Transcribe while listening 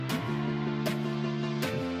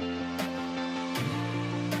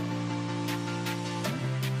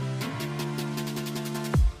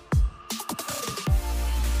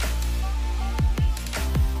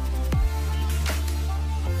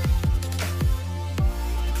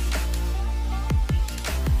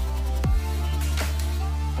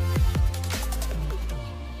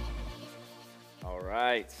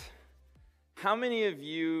right. How many of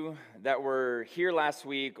you that were here last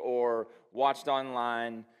week or watched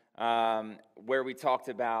online where we talked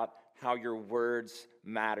about how your words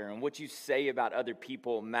matter and what you say about other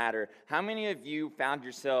people matter? How many of you found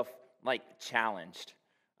yourself challenged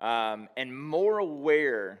and more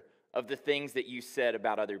aware of the things that you said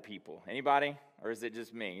about other people? Anybody? Or is it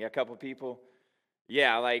just me? Yeah, a couple people?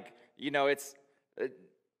 Yeah, it's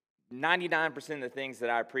 99% of the things that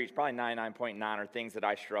I preach, probably 99.9 are things that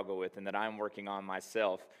I struggle with and that I'm working on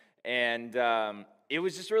myself. And it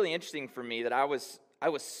was just really interesting for me that I was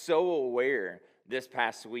so aware this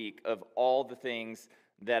past week of all the things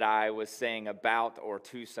that I was saying about or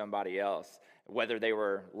to somebody else, whether they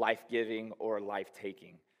were life-giving or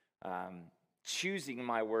life-taking. Choosing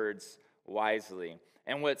my words wisely.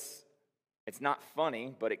 And it's not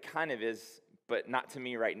funny, but it kind of is, but not to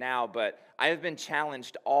me right now, but I have been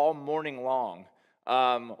challenged all morning long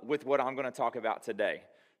with what I'm going to talk about today.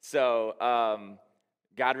 So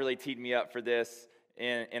God really teed me up for this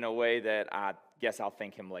in a way that I guess I'll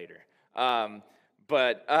thank him later.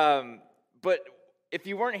 But if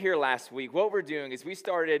you weren't here last week, what we're doing is we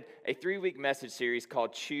started a 3-week message series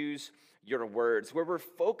called Choose Your Words, where we're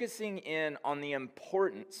focusing in on the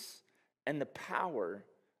importance and the power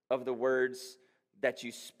of the words that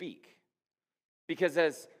you speak. Because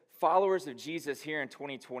as followers of Jesus here in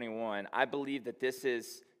 2021, I believe that this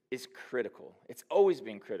is critical. It's always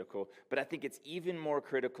been critical, but I think it's even more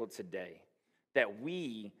critical today that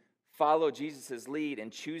we follow Jesus' lead in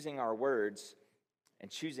choosing our words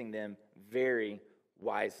and choosing them very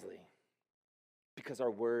wisely. Because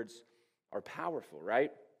our words are powerful,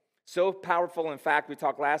 right? So powerful, in fact, we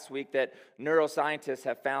talked last week that neuroscientists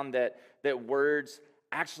have found that words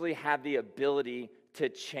actually have the ability to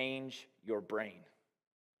change your brain.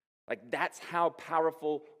 That's how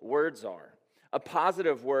powerful words are. A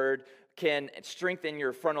positive word can strengthen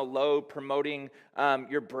your frontal lobe, promoting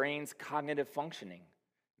your brain's cognitive functioning,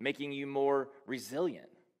 making you more resilient,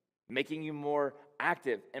 making you more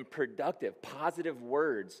active and productive. Positive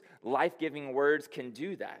words, life-giving words can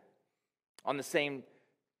do that. In the same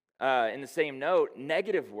note,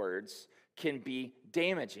 negative words can be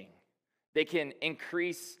damaging. They can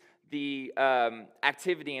increase the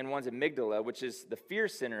activity in one's amygdala, which is the fear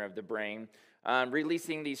center of the brain,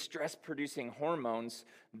 releasing these stress-producing hormones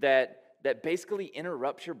that basically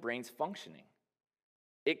interrupt your brain's functioning.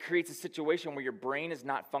 It creates a situation where your brain is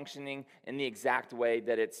not functioning in the exact way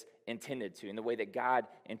that it's intended to, in the way that God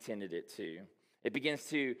intended it to. It begins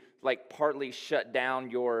to partly shut down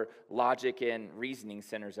your logic and reasoning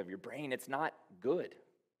centers of your brain. It's not good.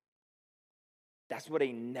 That's what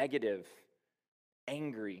a negative,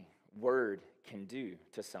 angry word can do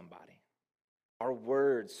to somebody. Our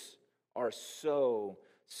words are so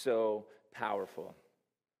powerful.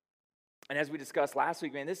 And as we discussed last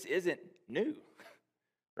week, man, this isn't new,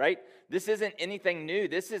 right? This isn't anything new.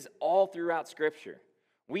 This is all throughout Scripture.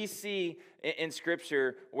 We see in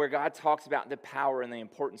Scripture where God talks about the power and the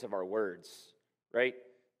importance of our words, right?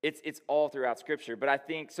 It's all throughout Scripture. But I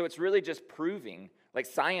think, so it's really just proving,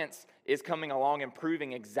 science is coming along and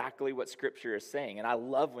proving exactly what Scripture is saying. And I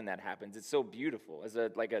love when that happens. It's so beautiful. As a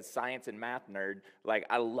science and math nerd,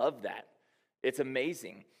 I love that. It's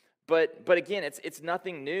amazing. But again, it's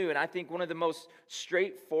nothing new. And I think one of the most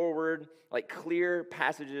straightforward, clear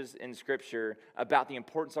passages in Scripture about the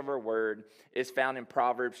importance of our word is found in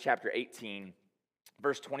Proverbs chapter 18,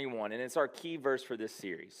 verse 21. And it's our key verse for this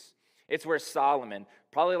series. It's where Solomon,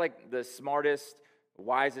 probably the smartest,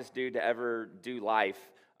 wisest dude to ever do life,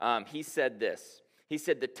 he said this. He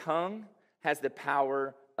said, "The tongue has the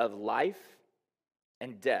power of life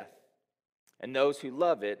and death, and those who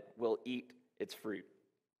love it will eat its fruit."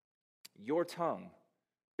 Your tongue,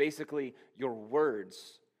 basically your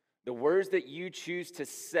words, the words that you choose to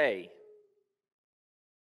say,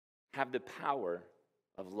 have the power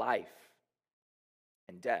of life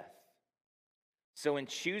and death. So in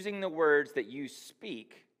choosing the words that you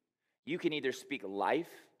speak, you can either speak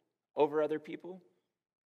life over other people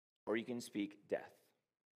or you can speak death.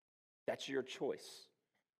 That's your choice.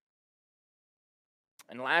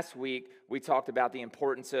 And last week, we talked about the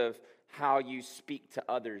importance of how you speak to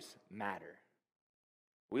others matter.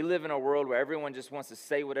 We live in a world where everyone just wants to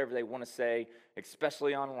say whatever they want to say,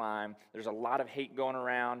 especially online. There's a lot of hate going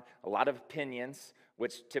around, a lot of opinions,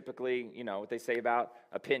 which typically, what they say about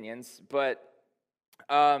opinions, but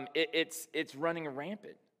it's running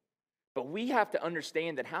rampant. But we have to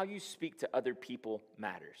understand that how you speak to other people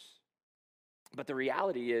matters. But the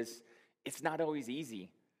reality is, it's not always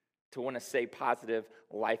easy to want to say positive,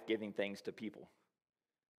 life-giving things to people,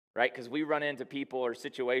 right? Because we run into people or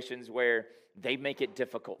situations where they make it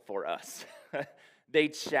difficult for us. They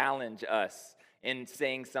challenge us in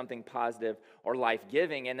saying something positive or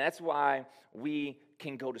life-giving, and that's why we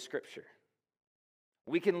can go to Scripture.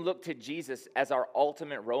 We can look to Jesus as our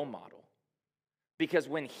ultimate role model. Because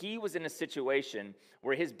when he was in a situation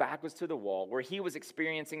where his back was to the wall, where he was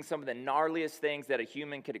experiencing some of the gnarliest things that a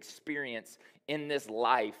human could experience in this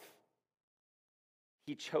life,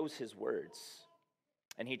 he chose his words,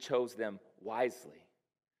 and he chose them wisely.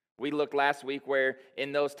 We looked last week where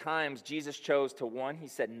in those times, Jesus chose to, one, he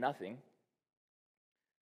said nothing.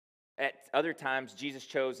 At other times, Jesus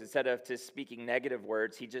chose, instead of just speaking negative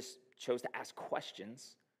words, he just chose to ask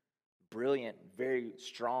questions. Brilliant, very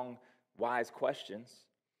strong, wise questions.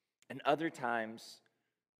 And other times,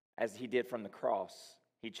 as he did from the cross,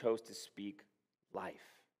 he chose to speak life.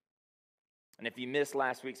 And if you missed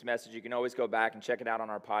last week's message, you can always go back and check it out on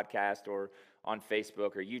our podcast or on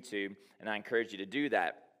Facebook or YouTube, and I encourage you to do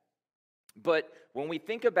that. But when we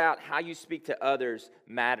think about how you speak to others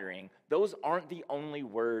mattering, those aren't the only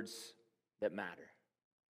words that matter.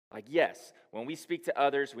 Like, yes, when we speak to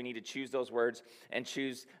others, we need to choose those words and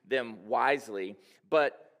choose them wisely.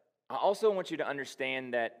 But I also want you to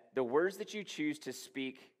understand that the words that you choose to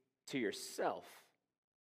speak to yourself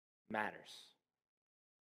matters.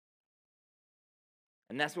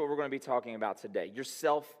 And that's what we're going to be talking about today. Your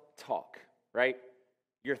self-talk, right?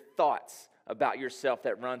 Your thoughts about yourself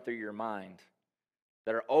that run through your mind,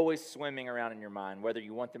 that are always swimming around in your mind, whether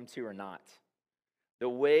you want them to or not. The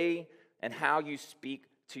way and how you speak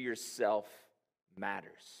to yourself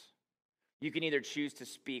matters. You can either choose to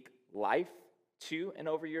speak life to and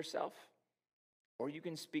over yourself, or you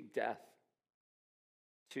can speak death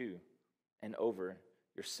to and over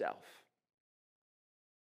yourself.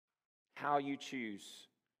 How you choose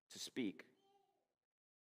to speak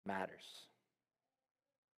matters.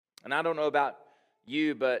 And I don't know about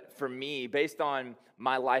you, but for me, based on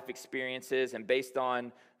my life experiences and based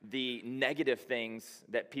on the negative things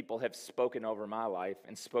that people have spoken over my life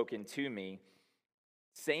and spoken to me,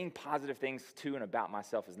 saying positive things to and about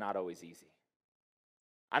myself is not always easy.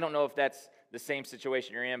 I don't know if that's the same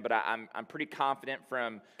situation you're in, but I'm pretty confident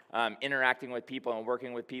from interacting with people and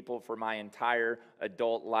working with people for my entire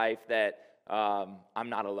adult life that I'm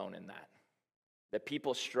not alone in that. That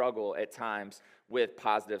people struggle at times with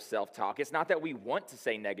positive self-talk. It's not that we want to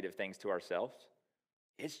say negative things to ourselves.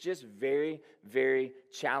 It's just very, very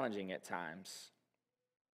challenging at times.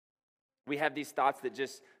 We have these thoughts that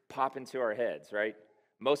just pop into our heads, right?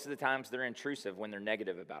 Most of the times they're intrusive when they're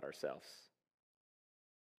negative about ourselves.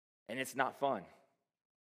 And it's not fun.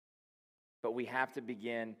 But we have to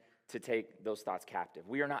begin to take those thoughts captive.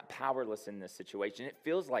 We are not powerless in this situation. It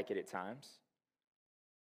feels like it at times.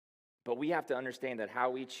 But we have to understand that how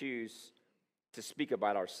we choose to speak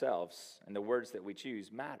about ourselves and the words that we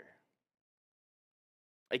choose matter.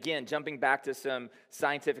 Again, jumping back to some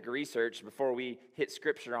scientific research before we hit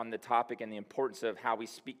scripture on the topic and the importance of how we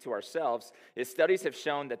speak to ourselves, is studies have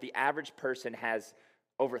shown that the average person has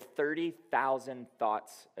over 30,000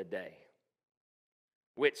 thoughts a day.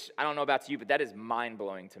 Which, I don't know about you, but that is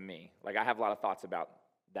mind-blowing to me. Like, I have a lot of thoughts about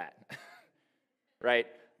that, right?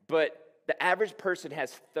 But the average person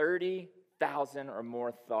has 30,000 or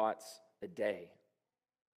more thoughts a day.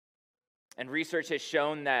 And research has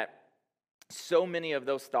shown that so many of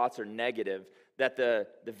those thoughts are negative that the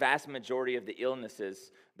vast majority of the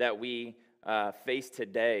illnesses that we face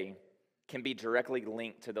today can be directly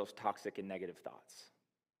linked to those toxic and negative thoughts.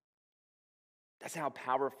 That's how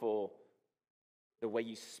powerful the way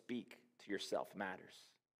you speak to yourself matters.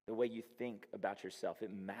 The way you think about yourself,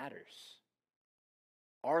 it matters.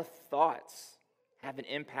 Our thoughts have an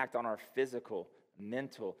impact on our physical,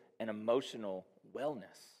 mental, and emotional wellness.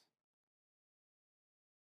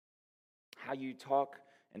 How you talk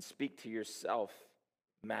and speak to yourself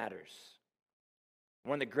matters.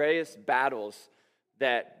 One of the greatest battles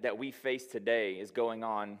that we face today is going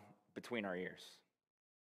on between our ears,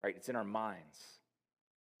 right? It's in our minds.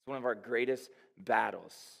 It's one of our greatest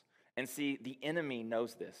battles. And see, the enemy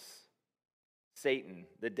knows this. Satan,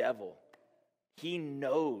 the devil, he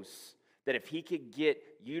knows that if he could get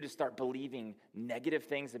you to start believing negative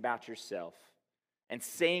things about yourself and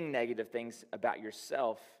saying negative things about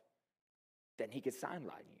yourself, then he could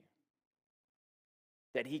sideline you.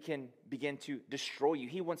 That he can begin to destroy you.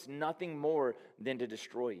 He wants nothing more than to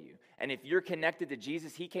destroy you. And if you're connected to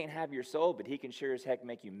Jesus, he can't have your soul, but he can sure as heck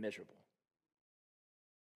make you miserable.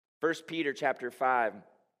 1 Peter chapter 5,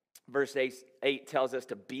 verse 8 tells us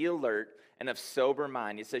to be alert and of sober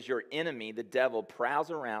mind. It says, your enemy, the devil,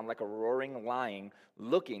 prowls around like a roaring lion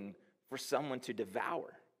looking for someone to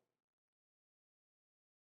devour.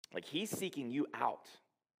 Like he's seeking you out.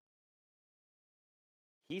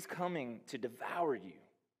 He's coming to devour you.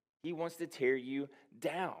 He wants to tear you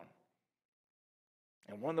down.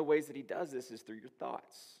 And one of the ways that he does this is through your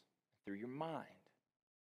thoughts, through your mind.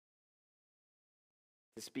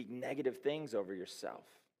 To speak negative things over yourself.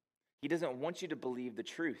 He doesn't want you to believe the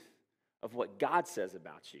truth of what God says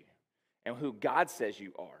about you and who God says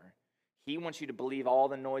you are. He wants you to believe all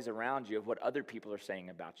the noise around you of what other people are saying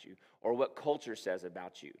about you, or what culture says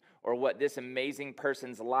about you, or what this amazing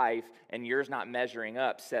person's life and yours not measuring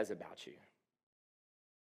up says about you.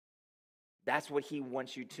 That's what he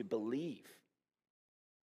wants you to believe.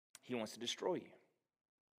 He wants to destroy you.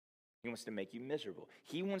 He wants to make you miserable.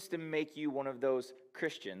 He wants to make you one of those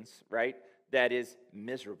Christians, right, that is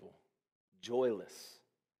miserable, joyless,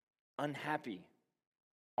 unhappy,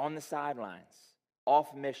 on the sidelines,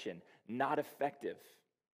 off mission, not effective.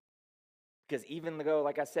 Because even though,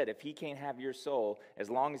 like I said, if he can't have your soul, as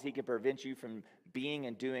long as he can prevent you from being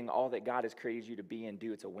and doing all that God has created you to be and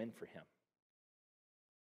do, it's a win for him.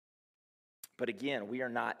 But again, we are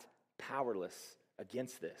not powerless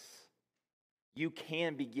against this. You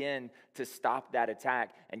can begin to stop that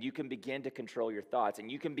attack, and you can begin to control your thoughts,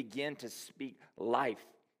 and you can begin to speak life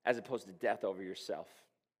as opposed to death over yourself.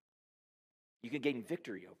 You can gain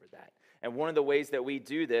victory over that. And one of the ways that we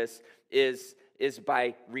do this is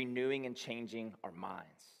by renewing and changing our minds.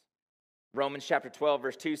 Romans chapter 12,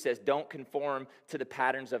 verse 2 says, don't conform to the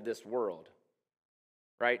patterns of this world.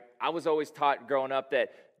 Right? I was always taught growing up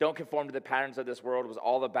that don't conform to the patterns of this world was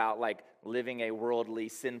all about like living a worldly,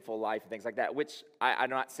 sinful life and things like that, which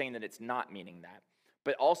I'm not saying that it's not meaning that.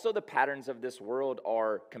 But also the patterns of this world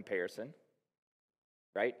are comparison,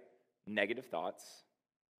 right? Negative thoughts,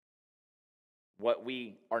 what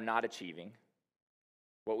we are not achieving,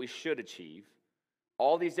 what we should achieve,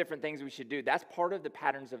 all these different things we should do. That's part of the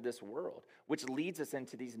patterns of this world, which leads us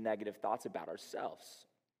into these negative thoughts about ourselves.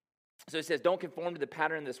 So it says, don't conform to the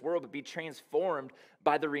pattern of this world, but be transformed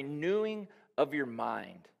by the renewing of your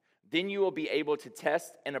mind. Then you will be able to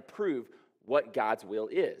test and approve what God's will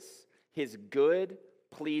is, his good,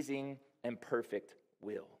 pleasing, and perfect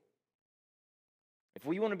will. If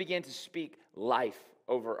we want to begin to speak life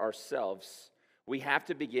over ourselves, we have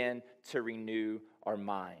to begin to renew our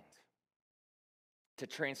mind, to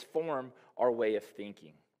transform our way of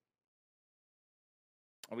thinking.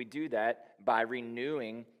 And we do that by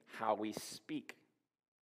renewing how we speak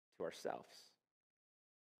to ourselves,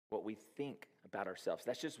 what we think about ourselves.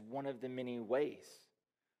 That's just one of the many ways.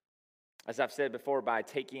 As I've said before, by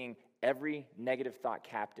taking every negative thought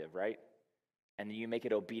captive, right? And then you make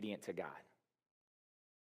it obedient to God.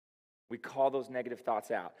 We call those negative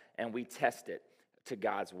thoughts out and we test it to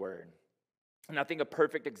God's word. And I think a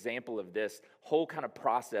perfect example of this whole kind of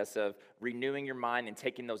process of renewing your mind and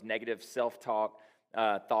taking those negative self-talk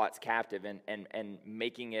thoughts captive and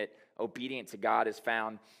making it obedient to God is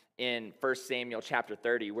found in 1 Samuel chapter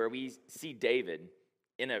 30, where we see David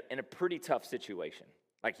in a pretty tough situation.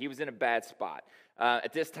 Like he was in a bad spot.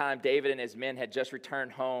 At this time, David and his men had just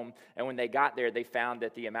returned home, and when they got there, they found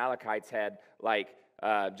that the Amalekites had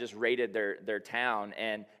just raided their town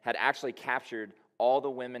and had actually captured all the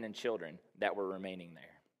women and children that were remaining there.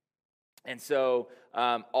 And so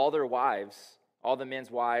all their wives, all the men's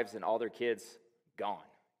wives and all their kids, gone,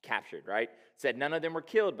 captured, right? It said none of them were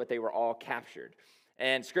killed, but they were all captured.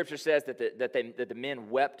 And Scripture says that the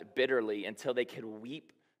men wept bitterly until they could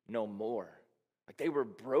weep no more. Like they were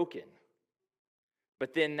broken.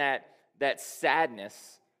 But then that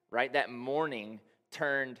sadness, right, that mourning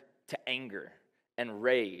turned to anger and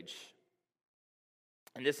rage.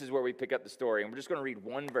 And this is where we pick up the story. And we're just going to read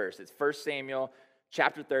one verse. It's 1 Samuel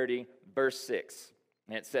chapter 30, verse 6.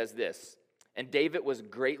 And it says this, "And David was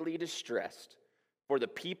greatly distressed, for the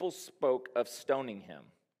people spoke of stoning him,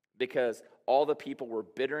 because all the people were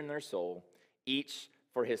bitter in their soul, each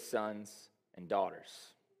for his sons and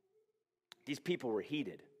daughters." These people were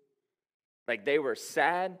heated. Like they were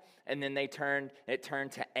sad, and then it turned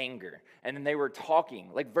to anger. And then they were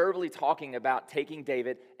talking, like verbally talking about taking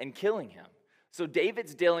David and killing him. So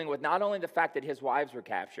David's dealing with not only the fact that his wives were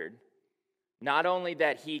captured, not only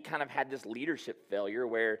that he kind of had this leadership failure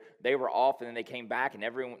where they were off and then they came back and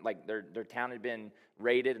everyone, like their town had been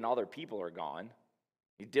raided and all their people are gone.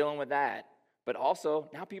 He's dealing with that. But also,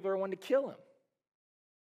 now people are wanting to kill him.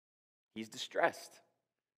 He's distressed.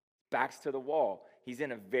 Backs to the wall. He's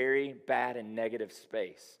in a very bad and negative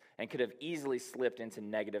space and could have easily slipped into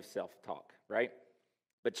negative self-talk, right?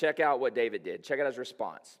 But check out what David did. Check out his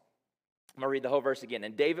response. I'm going to read the whole verse again.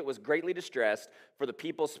 "And David was greatly distressed, for the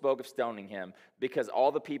people spoke of stoning him, because all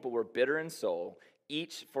the people were bitter in soul,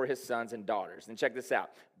 each for his sons and daughters." And check this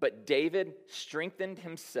out. "But David strengthened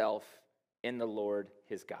himself in the Lord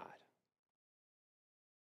his God."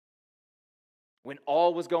 When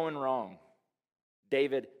all was going wrong,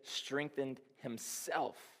 David strengthened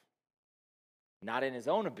himself, not in his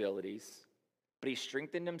own abilities, but he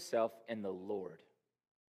strengthened himself in the Lord.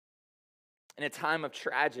 In a time of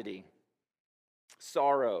tragedy,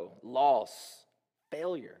 sorrow, loss,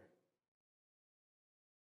 failure,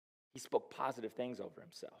 he spoke positive things over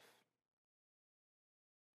himself.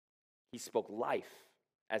 He spoke life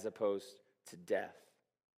as opposed to death.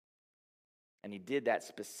 And he did that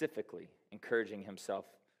specifically, encouraging himself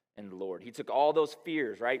in the Lord. He took all those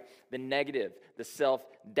fears, right? The negative, the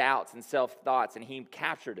self-doubts and self-thoughts, and he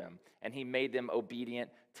captured them, and he made them obedient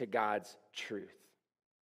to God's truth.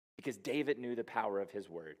 Because David knew the power of his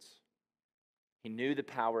words. He knew the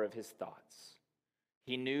power of his thoughts.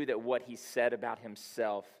 He knew that what he said about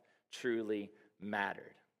himself truly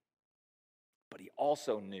mattered. But he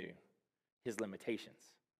also knew his limitations.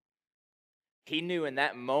 He knew in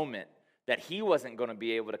that moment that he wasn't going to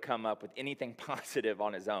be able to come up with anything positive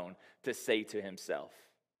on his own to say to himself.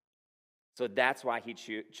 So that's why he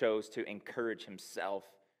chose to encourage himself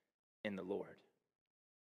in the Lord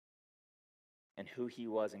and who he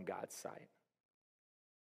was in God's sight.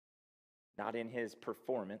 Not in his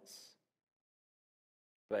performance,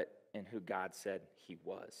 but in who God said he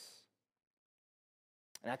was.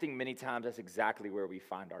 And I think many times that's exactly where we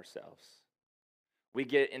find ourselves. We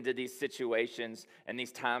get into these situations and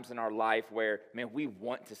these times in our life where, man, we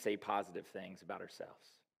want to say positive things about ourselves,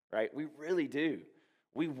 right? We really do.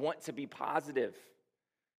 We want to be positive.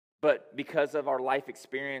 But because of our life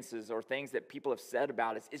experiences or things that people have said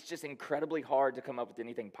about us, it's just incredibly hard to come up with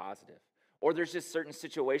anything positive. Or there's just certain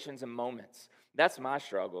situations and moments. That's my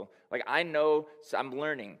struggle. Like, I know, so I'm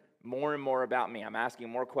learning more and more about me. I'm asking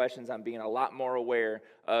more questions. I'm being a lot more aware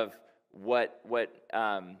of what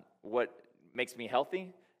makes me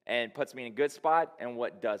healthy and puts me in a good spot and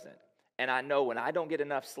what doesn't. And I know when I don't get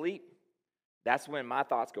enough sleep, that's when my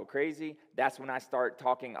thoughts go crazy. That's when I start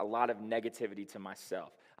talking a lot of negativity to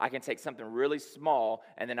myself. I can take something really small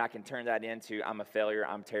and then I can turn that into I'm a failure,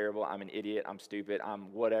 I'm terrible, I'm an idiot, I'm stupid,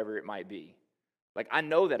 I'm whatever it might be. Like, I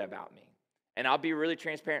know that about me. And I'll be really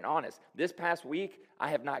transparent and honest. This past week, I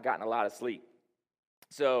have not gotten a lot of sleep.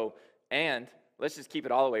 So, and let's just keep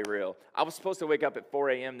it all the way real. I was supposed to wake up at 4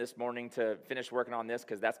 a.m. this morning to finish working on this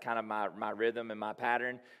because that's kind of my rhythm and my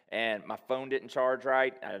pattern. And my phone didn't charge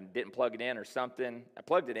right. I didn't plug it in or something. I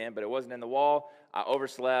plugged it in, but it wasn't in the wall. I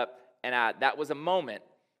overslept. And that was a moment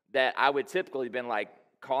that I would typically have been like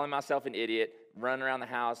calling myself an idiot, running around the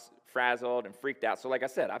house, frazzled and freaked out. So like I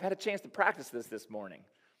said, I've had a chance to practice this morning.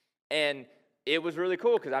 And it was really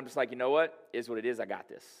cool because I'm just like, you know what? It is what it is. I got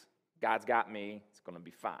this. God's got me. It's going to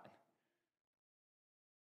be fine.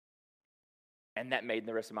 And that made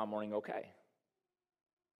the rest of my morning okay.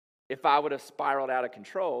 If I would have spiraled out of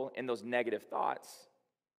control in those negative thoughts,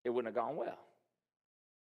 it wouldn't have gone well.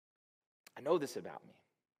 I know this about me.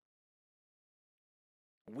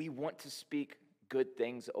 We want to speak good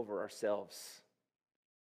things over ourselves.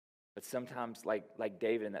 But sometimes, like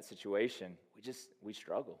David in that situation, we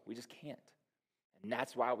struggle. We just can't. And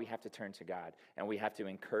that's why we have to turn to God, and we have to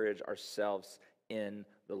encourage ourselves in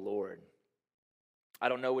the Lord. I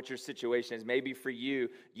don't know what your situation is. Maybe for you,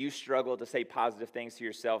 you struggle to say positive things to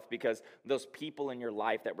yourself because those people in your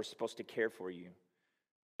life that were supposed to care for you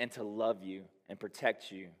and to love you and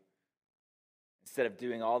protect you, instead of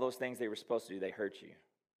doing all those things they were supposed to do, they hurt you.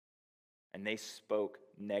 And they spoke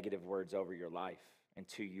negative words over your life and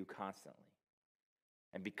to you constantly.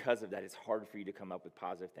 And because of that, it's hard for you to come up with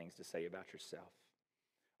positive things to say about yourself.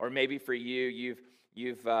 Or maybe for you,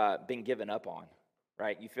 you've been given up on,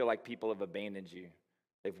 right? You feel like people have abandoned you.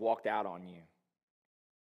 They've walked out on you.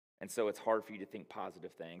 And so it's hard for you to think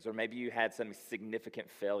positive things. Or maybe you had some significant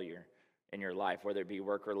failure in your life, whether it be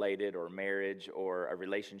work-related or marriage or a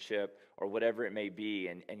relationship or whatever it may be,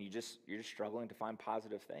 and you're just struggling to find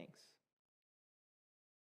positive things.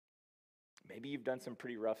 Maybe you've done some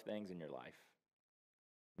pretty rough things in your life.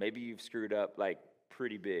 Maybe you've screwed up like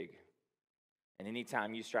pretty big. And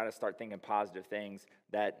anytime you try to start thinking positive things,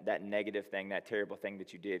 that negative thing, that terrible thing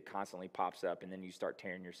that you did constantly pops up, and then you start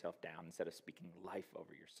tearing yourself down instead of speaking life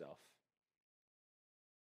over yourself.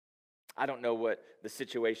 I don't know what the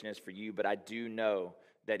situation is for you, but I do know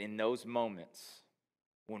that in those moments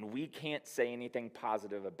when we can't say anything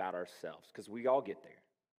positive about ourselves, because we all get there.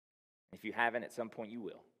 If you haven't, at some point you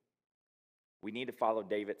will. We need to follow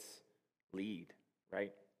David's lead,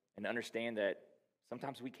 right? And understand that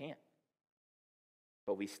sometimes we can't.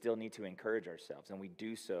 But we still need to encourage ourselves, and we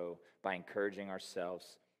do so by encouraging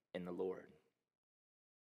ourselves in the Lord.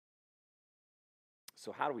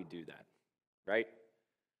 So how do we do that, right?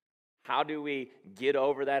 How do we get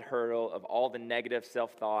over that hurdle of all the negative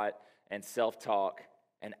self-thought and self-talk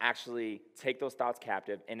and actually take those thoughts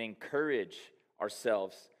captive and encourage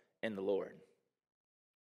ourselves in the Lord?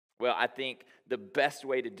 Well, I think the best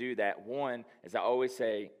way to do that, one, as I always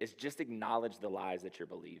say, is just acknowledge the lies that you're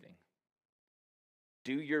believing.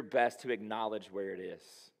 Do your best to acknowledge where it is.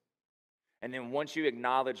 And then once you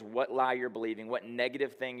acknowledge what lie you're believing, what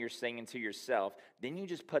negative thing you're saying to yourself, then you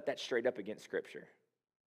just put that straight up against Scripture.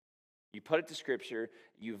 You put it to Scripture,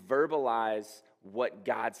 you verbalize what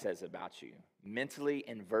God says about you, mentally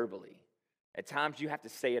and verbally. At times you have to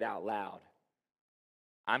say it out loud.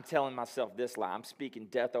 I'm telling myself this lie. I'm speaking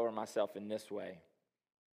death over myself in this way.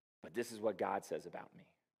 But this is what God says about me.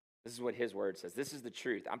 This is what His Word says. This is the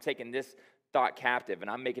truth. I'm taking this thought captive and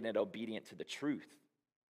I'm making it obedient to the truth.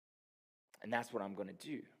 And that's what I'm going to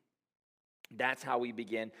do. That's how we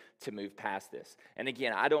begin to move past this. And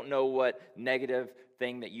again, I don't know what negative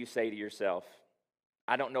thing that you say to yourself.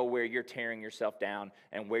 I don't know where you're tearing yourself down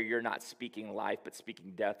and where you're not speaking life but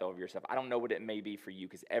speaking death over yourself. I don't know what it may be for you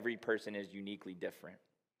because every person is uniquely different.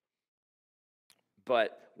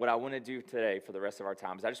 But what I want to do today for the rest of our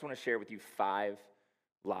time is I just want to share with you 5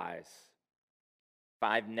 lies,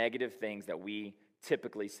 5 negative things that we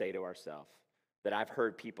typically say to ourselves that I've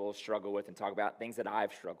heard people struggle with and talk about, things that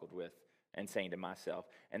I've struggled with and saying to myself.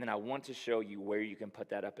 And then I want to show you where you can put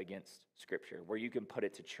that up against Scripture, where you can put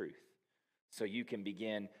it to truth, so you can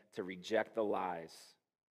begin to reject the lies,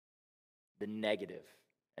 the negative,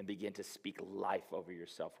 and begin to speak life over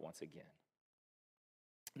yourself once again.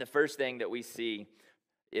 The first thing that we see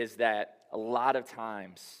is that a lot of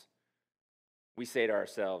times we say to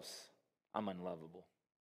ourselves, I'm unlovable.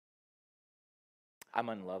 I'm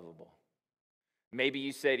unlovable. Maybe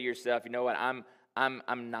you say to yourself, you know what, I'm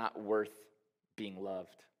not worth being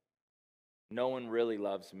loved. No one really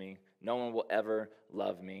loves me. No one will ever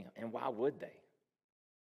love me. And why would they?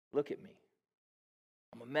 Look at me.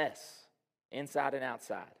 I'm a mess, inside and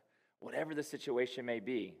outside. Whatever the situation may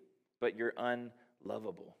be, but you're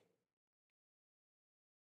unlovable.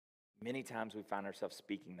 Many times we find ourselves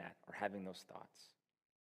speaking that or having those thoughts.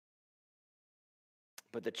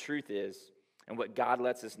 But the truth is, and what God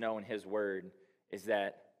lets us know in His Word, is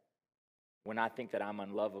that when I think that I'm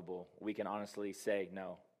unlovable, we can honestly say,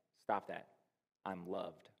 no, stop that. I'm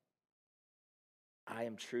loved. I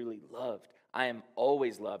am truly loved. I am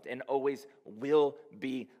always loved and always will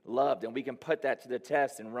be loved. And we can put that to the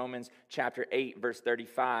test in Romans chapter 8, verse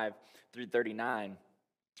 35 through 39,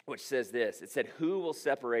 which says this. It said, who will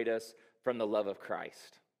separate us from the love of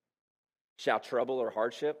Christ? Shall trouble or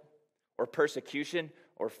hardship or persecution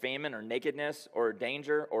or famine or nakedness or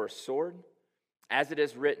danger or sword? As it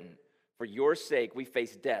is written, for your sake we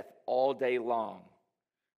face death all day long.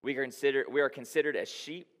 We are considered as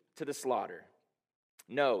sheep to the slaughter.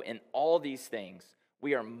 No, in all these things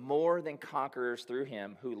we are more than conquerors through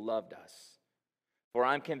Him who loved us. For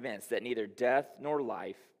I'm convinced that neither death nor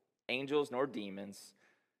life, angels nor demons,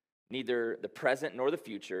 neither the present nor the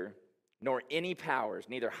future, nor any powers,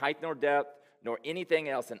 neither height nor depth, nor anything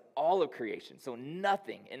else in all of creation. So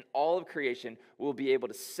nothing in all of creation will be able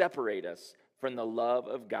to separate us from the love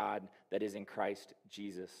of God that is in Christ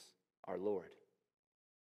Jesus our Lord.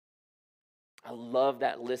 I love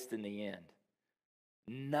that list in the end.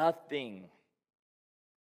 Nothing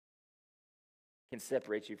can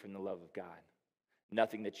separate you from the love of God.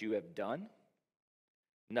 Nothing that you have done,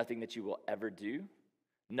 nothing that you will ever do,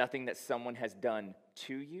 nothing that someone has done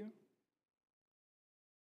to you,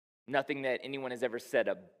 nothing that anyone has ever said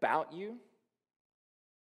about you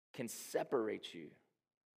can separate you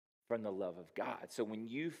from the love of God. So when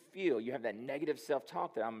you feel you have that negative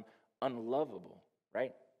self-talk that I'm unlovable,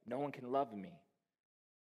 right? No one can love me.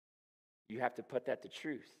 You have to put that to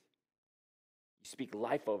truth. You speak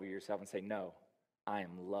life over yourself and say, no, I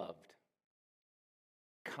am loved.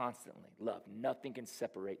 Constantly loved. Nothing can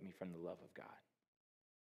separate me from the love of God.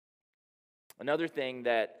 Another thing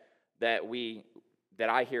that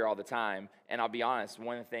I hear all the time, and I'll be honest,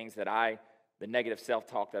 one of the things the negative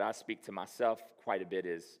self-talk that I speak to myself quite a bit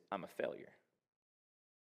is, I'm a failure.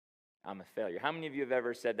 I'm a failure. How many of you have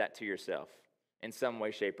ever said that to yourself in some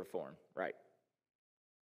way, shape, or form, right?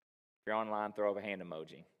 If you're online, throw up a hand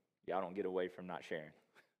emoji. Y'all don't get away from not sharing.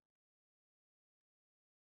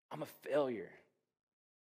 I'm a failure.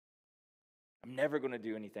 I'm never going to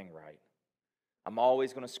do anything right. I'm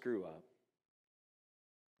always going to screw up.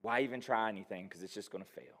 Why even try anything? Because it's just going to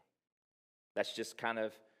fail. That's just kind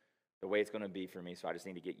of the way it's going to be for me, so I just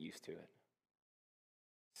need to get used to it.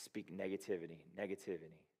 Speak negativity.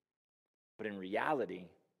 But in reality,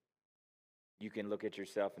 you can look at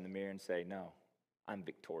yourself in the mirror and say, no, I'm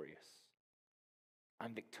victorious.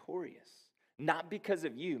 I'm victorious. Not because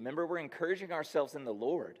of you. Remember, we're encouraging ourselves in the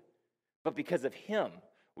Lord. But because of him,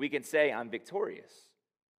 we can say, I'm victorious.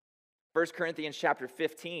 1 Corinthians chapter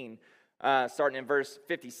 15, starting in verse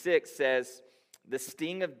 56, says, the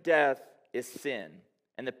sting of death is sin,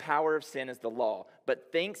 and the power of sin is the law.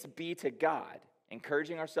 But thanks be to God,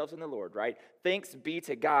 encouraging ourselves in the Lord, right? Thanks be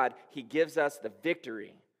to God, he gives us the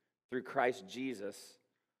victory through Christ Jesus,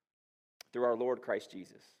 through our Lord Christ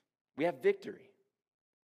Jesus. We have victory.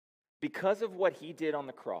 Because of what he did on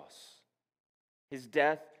the cross, his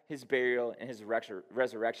death, his burial, and his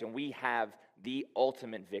resurrection, we have the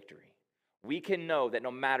ultimate victory. We can know that no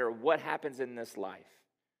matter what happens in this life,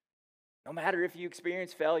 no matter if you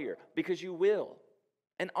experience failure, because you will,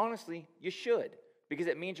 and honestly, you should, because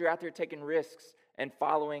it means you're out there taking risks and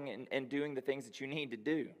following and doing the things that you need to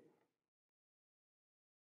do.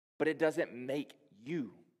 But it doesn't make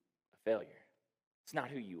you a failure. It's not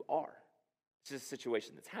who you are. It's just a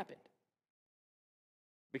situation that's happened.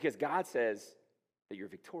 Because God says that you're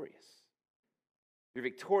victorious. You're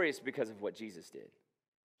victorious because of what Jesus did.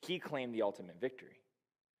 He claimed the ultimate victory.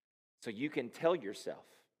 So you can tell yourself,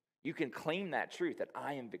 you can claim that truth that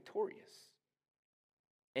I am victorious.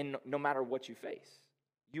 And no matter what you face,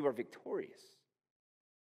 you are victorious.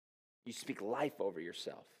 You speak life over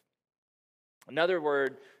yourself. Another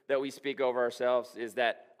word that we speak over ourselves is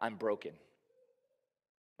that I'm broken.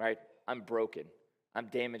 Right? I'm broken. I'm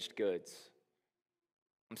damaged goods.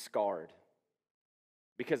 I'm scarred.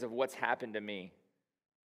 Because of what's happened to me,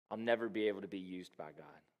 I'll never be able to be used by God.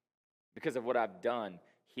 Because of what I've done,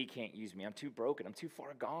 he can't use me. I'm too broken. I'm too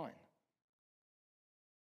far gone.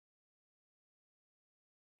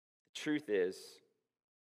 The truth is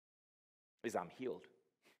I'm healed.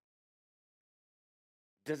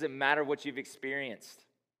 Doesn't matter what you've experienced.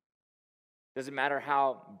 Doesn't matter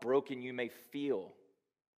how broken you may feel.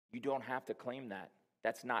 You don't have to claim that.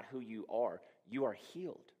 That's not who you are. You are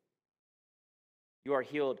healed. You are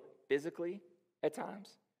healed physically at times,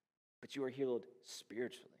 but you are healed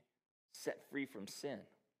spiritually, set free from sin.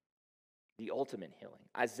 The ultimate healing.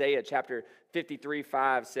 Isaiah chapter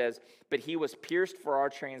 53:5 says, but he was pierced for our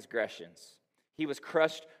transgressions. He was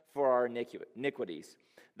crushed for our iniquities.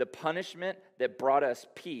 The punishment that brought us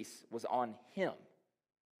peace was on him,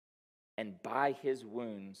 and by his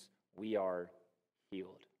wounds we are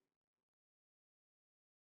healed.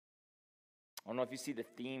 I don't know if you see the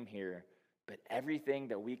theme here, but everything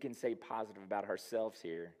that we can say positive about ourselves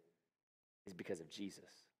here is because of Jesus.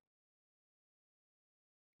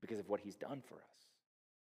 Because of what he's done for us.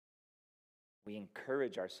 We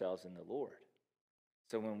encourage ourselves in the Lord.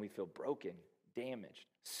 So when we feel broken, damaged,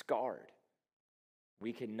 scarred,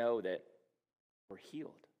 we can know that we're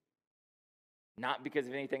healed. Not because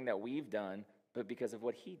of anything that we've done, but because of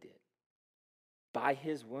what he did. By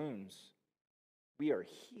his wounds, we are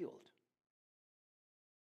healed.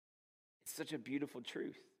 It's such a beautiful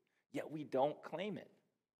truth, yet we don't claim it.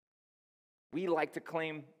 We like to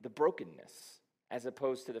claim the brokenness as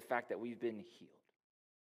opposed to the fact that we've been healed.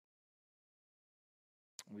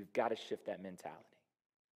 We've got to shift that mentality.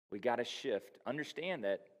 We got to shift, understand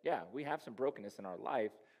that, yeah, we have some brokenness in our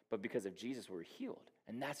life, but because of Jesus, we're healed.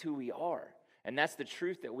 And that's who we are. And that's the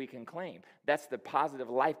truth that we can claim. That's the positive,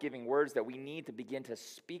 life-giving words that we need to begin to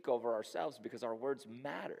speak over ourselves because our words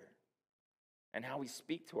matter. And how we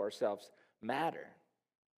speak to ourselves matter.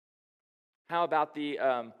 How about the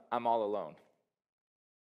I'm all alone?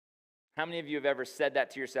 How many of you have ever said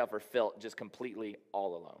that to yourself or felt just completely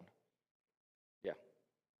all alone? Yeah.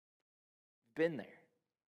 Been there.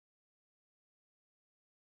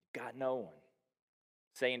 Got no one.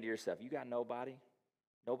 Saying to yourself, you got nobody.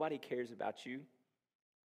 Nobody cares about you.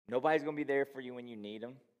 Nobody's going to be there for you when you need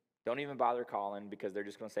them. Don't even bother calling because they're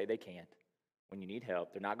just going to say they can't. When you need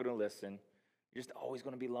help, they're not going to listen. You're just always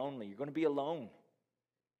going to be lonely. You're going to be alone.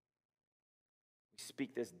 We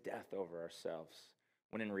speak this death over ourselves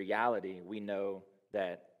when in reality we know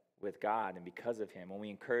that with God and because of him, when we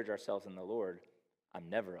encourage ourselves in the Lord, I'm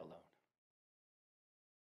never alone.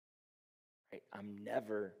 Right? I'm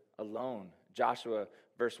never alone. Joshua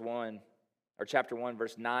chapter 1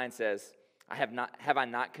 verse 9 says, have I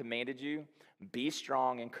not commanded you? Be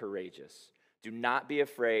strong and courageous. Do not be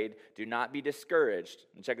afraid. Do not be discouraged.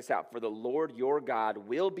 And check this out. For the Lord your God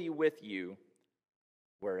will be with you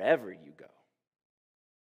wherever you go.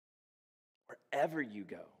 Wherever you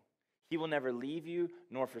go. He will never leave you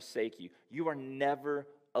nor forsake you. You are never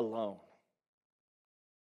alone.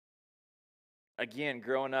 Again,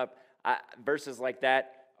 growing up, verses like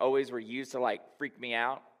that always were used to freak me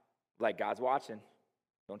out. Like, God's watching.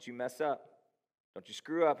 Don't you mess up. Don't you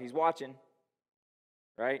screw up. He's watching.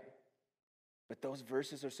 Right? But those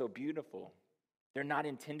verses are so beautiful. They're not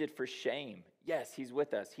intended for shame. Yes, he's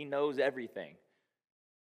with us. He knows everything.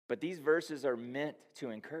 But these verses are meant to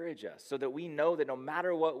encourage us so that we know that no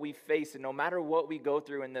matter what we face and no matter what we go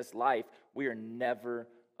through in this life, we are never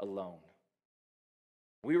alone.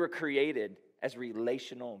 We were created as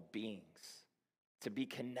relational beings to be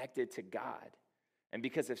connected to God. And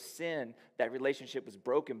because of sin, that relationship was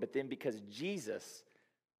broken. But then because Jesus,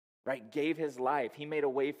 right, gave his life, he made a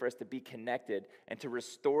way for us to be connected and to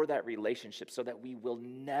restore that relationship so that we will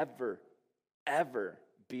never, ever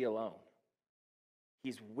be alone.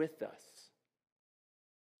 He's with us,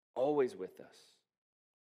 always with us.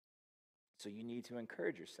 So you need to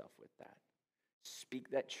encourage yourself with that. Speak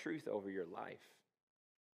that truth over your life.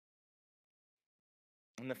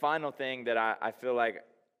 And the final thing that I feel like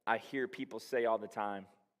I hear people say all the time,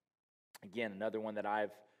 again, another one that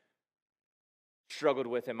I've struggled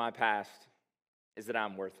with in my past, is that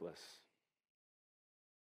I'm worthless.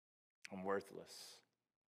 I'm worthless.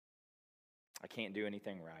 I can't do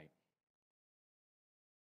anything right.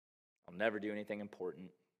 I'll never do anything important.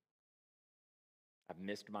 I've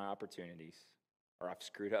missed my opportunities, or I've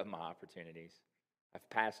screwed up my opportunities. I've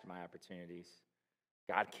passed my opportunities.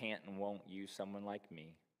 God can't and won't use someone like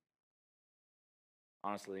me.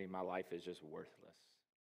 Honestly, my life is just worthless.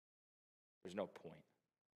 There's no point.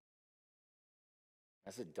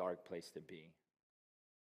 That's a dark place to be.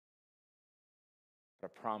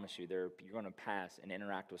 But I promise you, you're going to pass and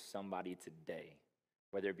interact with somebody today,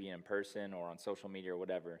 whether it be in person or on social media or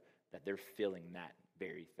whatever, that they're feeling that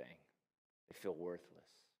very thing. They feel worthless.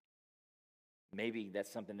 Maybe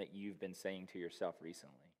that's something that you've been saying to yourself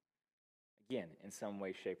recently. Again, in some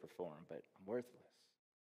way, shape, or form, but I'm worthless.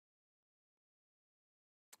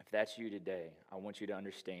 If that's you today, I want you to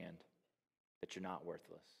understand that you're not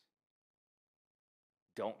worthless.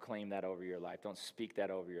 Don't claim that over your life. Don't speak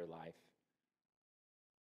that over your life.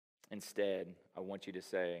 Instead, I want you to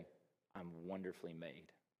say, I'm wonderfully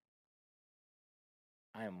made.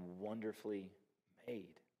 I am wonderfully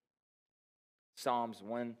made. Psalms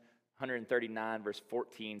 139 verse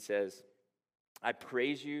 14 says, I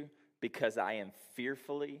praise you because I am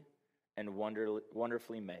fearfully and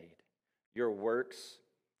wonderfully made. Your works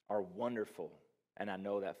are wonderful, and I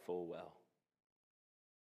know that full well.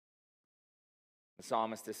 The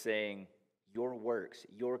psalmist is saying, your works,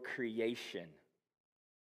 your creation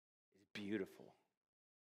is beautiful.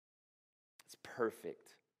 It's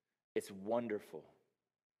perfect. It's wonderful.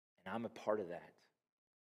 And I'm a part of that.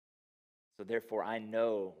 So therefore, I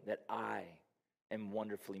know that I am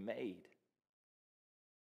wonderfully made.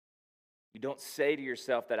 You don't say to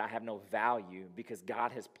yourself that I have no value because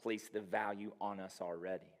God has placed the value on us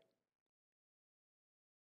already.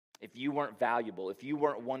 If you weren't valuable, if you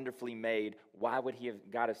weren't wonderfully made, why would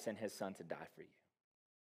God have sent his son to die for you?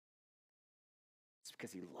 It's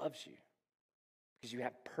because he loves you. Because you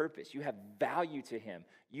have purpose. You have value to him.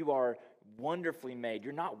 You are wonderfully made.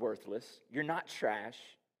 You're not worthless. You're not trash.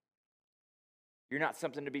 You're not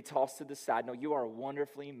something to be tossed to the side. No, you are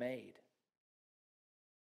wonderfully made.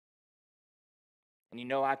 And you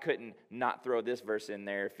know I couldn't not throw this verse in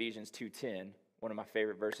there, Ephesians 2:10, one of my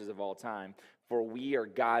favorite verses of all time. For we are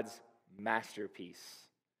God's masterpiece,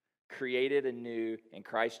 created anew in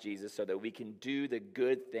Christ Jesus so that we can do the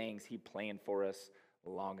good things he planned for us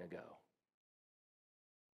long ago.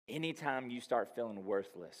 Anytime you start feeling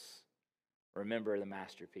worthless, remember the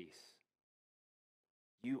masterpiece.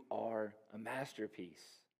 You are a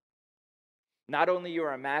masterpiece. Not only you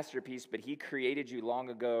are a masterpiece, but he created you long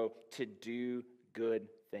ago to do good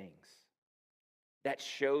things. That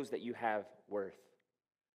shows that you have worth,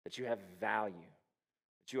 that you have value,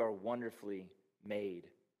 that you are wonderfully made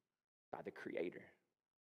by the Creator.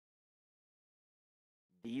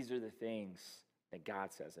 These are the things that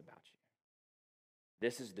God says about you.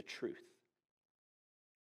 This is the truth.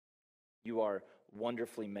 You are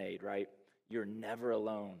wonderfully made, right? You're never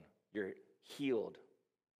alone. You're healed.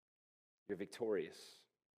 You're victorious.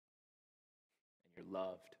 And you're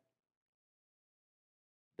loved.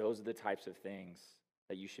 Those are the types of things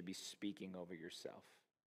that you should be speaking over yourself.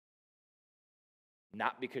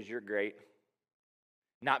 Not because you're great,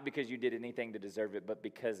 not because you did anything to deserve it, but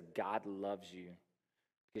because God loves you,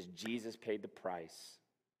 because Jesus paid the price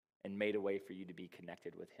and made a way for you to be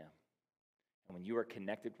connected with him. And when you are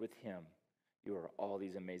connected with him, you are all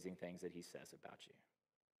these amazing things that he says about you.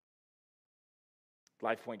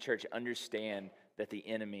 Life Point Church, understand that the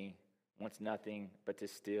enemy wants nothing but to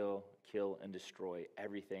steal, kill, and destroy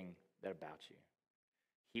everything about you.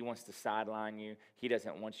 He wants to sideline you. He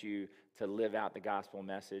doesn't want you to live out the gospel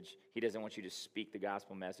message. He doesn't want you to speak the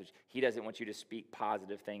gospel message. He doesn't want you to speak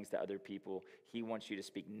positive things to other people. He wants you to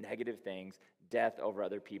speak negative things, death over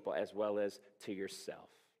other people, as well as to yourself.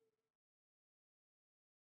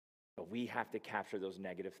 But we have to capture those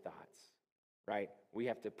negative thoughts, right? We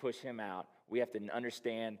have to push him out. We have to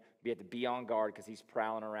understand, we have to be on guard because he's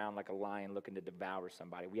prowling around like a lion looking to devour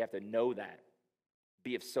somebody. We have to know that.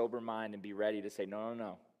 Be of sober mind and be ready to say, no, no,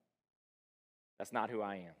 no. That's not who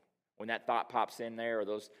I am. When that thought pops in there,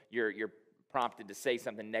 or you're prompted to say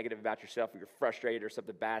something negative about yourself, or you're frustrated, or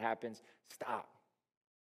something bad happens, stop.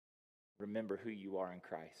 Remember who you are in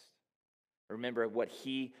Christ. Remember what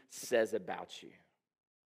he says about you.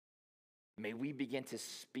 May we begin to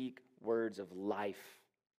speak words of life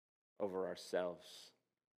over ourselves,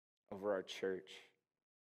 over our church,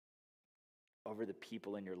 over the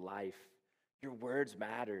people in your life. Your words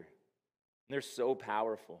matter. They're so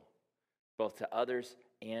powerful, both to others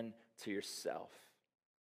and to yourself.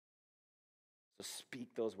 So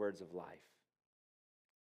speak those words of life.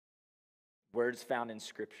 Words found in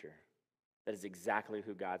Scripture. That is exactly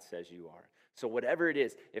who God says you are. So whatever it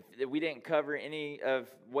is, if we didn't cover any of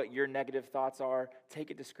what your negative thoughts are,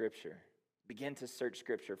 take it to Scripture. Begin to search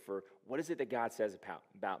Scripture for what is it that God says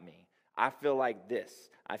about me. I feel like this.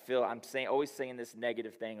 I'm always saying this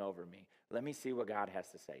negative thing over me. Let me see what God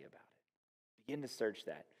has to say about it. Begin to search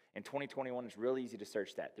that. In 2021, it's really easy to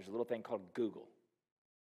search that. There's a little thing called Google.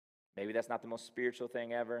 Maybe that's not the most spiritual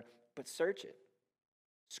thing ever, but search it.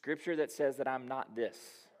 Scripture that says that I'm not this.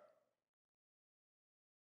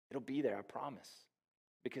 It'll be there, I promise.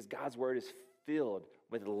 Because God's word is filled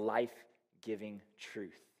with life-giving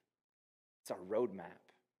truth. It's our roadmap.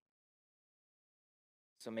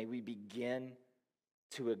 So may we begin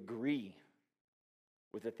to agree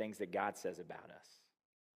with the things that God says about us.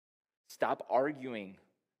 Stop arguing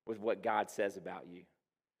with what God says about you.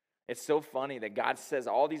 It's so funny that God says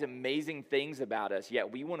all these amazing things about us,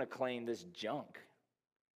 yet we want to claim this junk.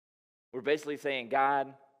 We're basically saying,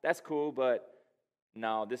 God, that's cool, but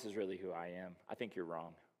no, this is really who I am. I think you're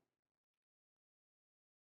wrong.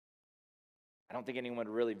 I don't think anyone would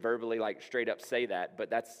really verbally, straight up say that, but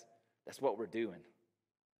that's what we're doing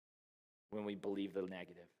when we believe the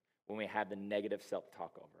negative, when we have the negative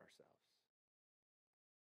self-talk over ourselves.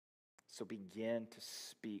 So begin to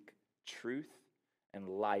speak truth and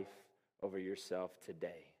life over yourself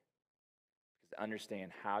today. Because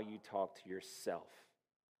understand how you talk to yourself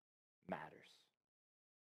matters.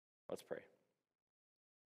 Let's pray.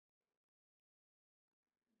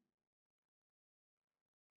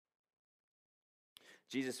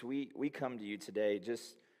 Jesus, we come to you today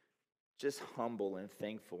just humble and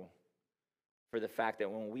thankful for the fact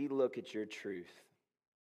that when we look at your truth,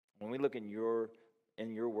 when we look in your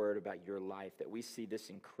word about your life, that we see this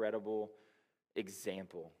incredible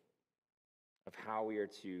example of how we are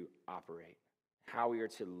to operate, how we are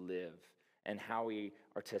to live, and how we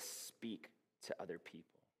are to speak to other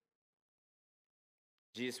people.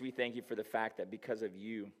 Jesus, we thank you for the fact that because of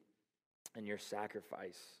you and your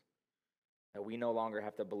sacrifice, that we no longer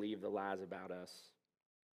have to believe the lies about us,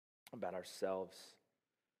 about ourselves,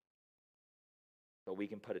 but we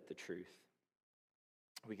can put it to truth.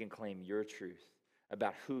 We can claim your truth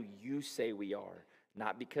about who you say we are,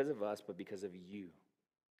 not because of us, but because of you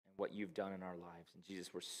and what you've done in our lives. And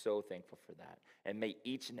Jesus, we're so thankful for that. And may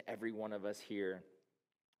each and every one of us here,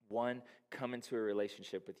 one, come into a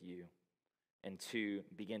relationship with you, and two,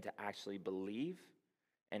 begin to actually believe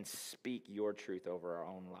and speak your truth over our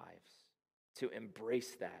own lives, to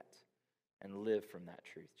embrace that and live from that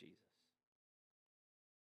truth, Jesus.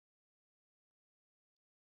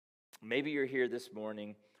 Maybe you're here this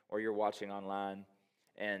morning or you're watching online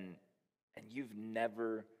and you've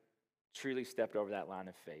never truly stepped over that line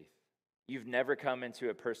of faith. You've never come into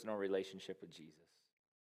a personal relationship with Jesus.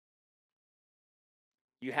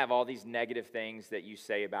 You have all these negative things that you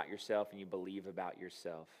say about yourself and you believe about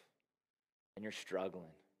yourself, and you're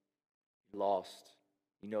struggling, you're lost.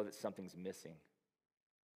 You know that something's missing.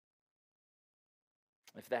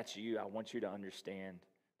 If that's you, I want you to understand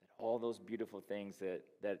that all those beautiful things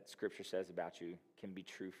that Scripture says about you can be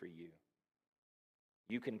true for you.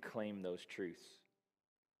 You can claim those truths.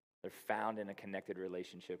 They're found in a connected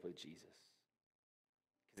relationship with Jesus.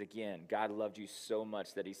 Because again, God loved you so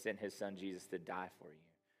much that he sent his son Jesus to die for you,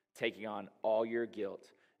 taking on all your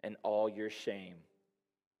guilt and all your shame.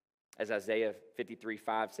 As Isaiah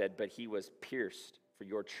 53:5 said, but he was pierced for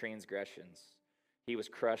your transgressions. He was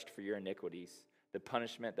crushed for your iniquities. The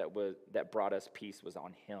punishment that brought us peace was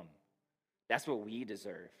on him. That's what we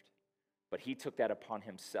deserved. But he took that upon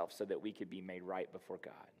himself so that we could be made right before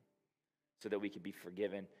God, so that we could be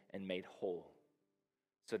forgiven and made whole,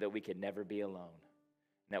 so that we could never be alone,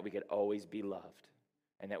 and that we could always be loved,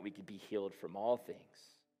 and that we could be healed from all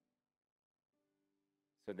things,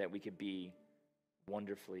 so that we could be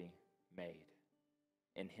wonderfully made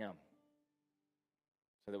in him.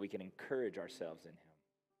 so that we can encourage ourselves in him.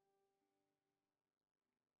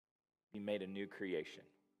 Be made a new creation.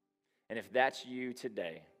 And if that's you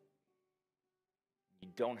today, you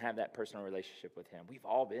don't have that personal relationship with him. We've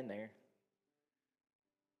all been there.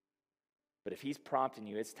 But if he's prompting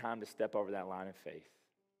you, it's time to step over that line of faith.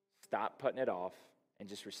 Stop putting it off and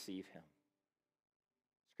just receive him.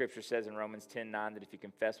 Scripture says in Romans 10:9 that if you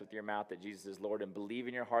confess with your mouth that Jesus is Lord and believe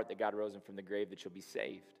in your heart that God rose him from the grave, that you'll be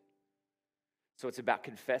saved. So it's about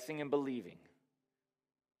confessing and believing.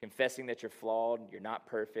 Confessing that you're flawed, you're not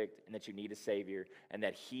perfect, and that you need a Savior, and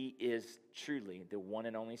that he is truly the one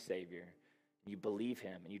and only Savior. You believe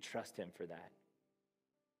him and you trust him for that.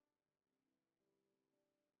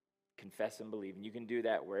 Confess and believe. And you can do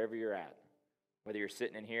that wherever you're at. Whether you're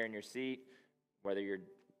sitting in here in your seat, whether you're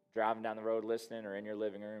driving down the road listening, or in your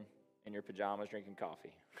living room, in your pajamas, drinking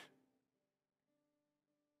coffee.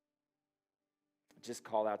 Just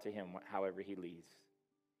call out to him however he leads.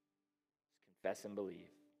 Just confess and believe.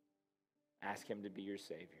 Ask him to be your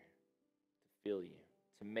Savior, to fill you,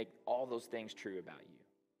 to make all those things true about you,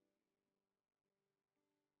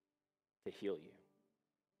 to heal you.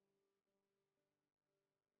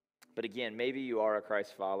 But again, maybe you are a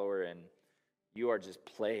Christ follower and you are just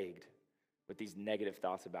plagued with these negative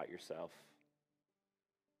thoughts about yourself.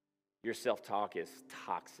 Your self-talk is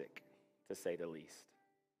toxic, to say the least.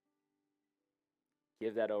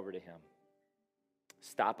 Give that over to him.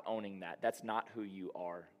 Stop owning that. That's not who you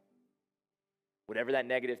are. Whatever that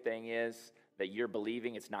negative thing is that you're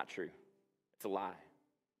believing, it's not true. It's a lie.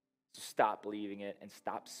 So stop believing it and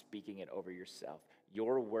stop speaking it over yourself.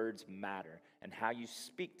 Your words matter, and how you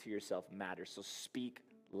speak to yourself matters. So speak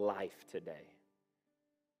life today.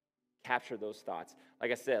 Capture those thoughts.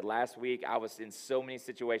 Like I said, last week I was in so many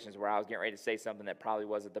situations where I was getting ready to say something that probably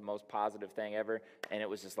wasn't the most positive thing ever, and it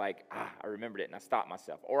was just like, I remembered it, and I stopped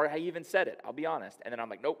myself. Or I even said it, I'll be honest, and then I'm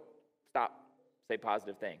like, nope, stop, say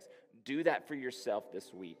positive things. Do that for yourself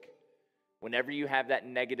this week. Whenever you have that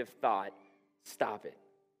negative thought, stop it.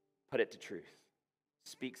 Put it to truth.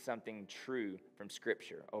 Speak something true from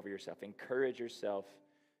Scripture over yourself. Encourage yourself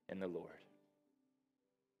in the Lord.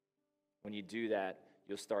 When you do that,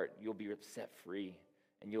 you'll be set free,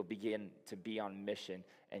 and you'll begin to be on mission,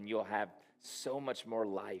 and you'll have so much more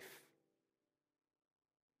life.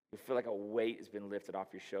 You'll feel like a weight has been lifted off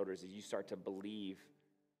your shoulders as you start to believe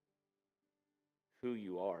who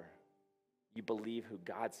you are. You believe who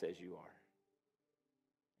God says you are,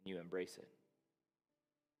 and you embrace it.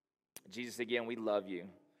 Jesus, again, we love you.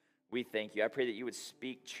 We thank you. I pray that you would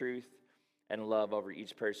speak truth and love over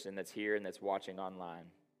each person that's here and that's watching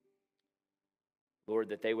online. Lord,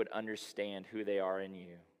 that they would understand who they are in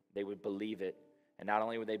you. They would believe it. And not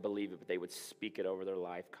only would they believe it, but they would speak it over their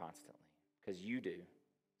life constantly. Because you do.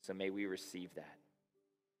 So may we receive that.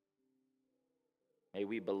 May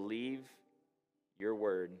we believe your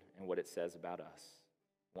word and what it says about us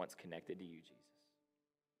once connected to you, Jesus.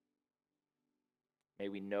 May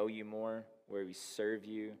we know you more, where we serve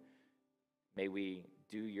you. May we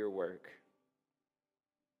do your work,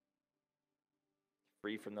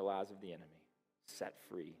 free from the lies of the enemy, set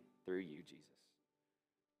free through you, Jesus.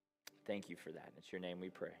 Thank you for that. It's your name we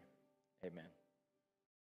pray. Amen.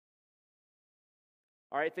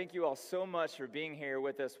 All right, thank you all so much for being here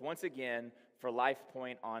with us once again for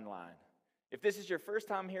LifePoint Online. If this is your first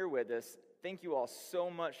time here with us, thank you all so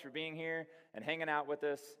much for being here and hanging out with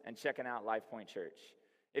us and checking out LifePoint Church.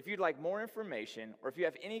 If you'd like more information or if you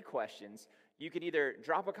have any questions, you can either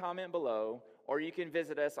drop a comment below or you can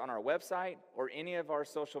visit us on our website or any of our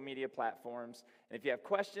social media platforms. And if you have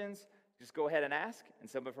questions, just go ahead and ask, and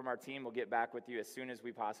someone from our team will get back with you as soon as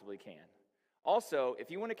we possibly can. Also,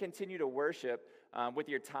 if you want to continue to worship with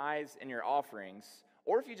your tithes and your offerings,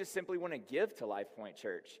 or if you just simply want to give to LifePoint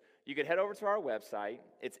Church, you could head over to our website.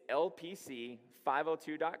 It's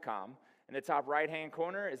lpc502.com. In the top right-hand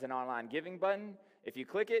corner is an online giving button. If you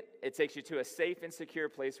click it, it takes you to a safe and secure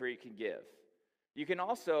place where you can give. You can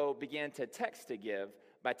also begin to text to give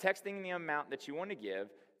by texting the amount that you want to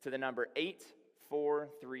give to the number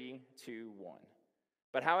 84321.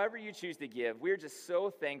 But however you choose to give, we're just so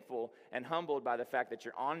thankful and humbled by the fact that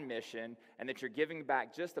you're on mission and that you're giving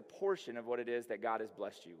back just a portion of what it is that God has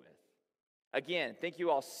blessed you with. Again, thank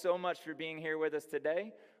you all so much for being here with us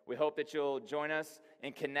today. We hope that you'll join us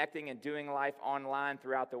in connecting and doing life online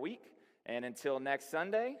throughout the week. And until next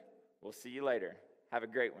Sunday, we'll see you later. Have a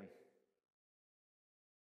great one.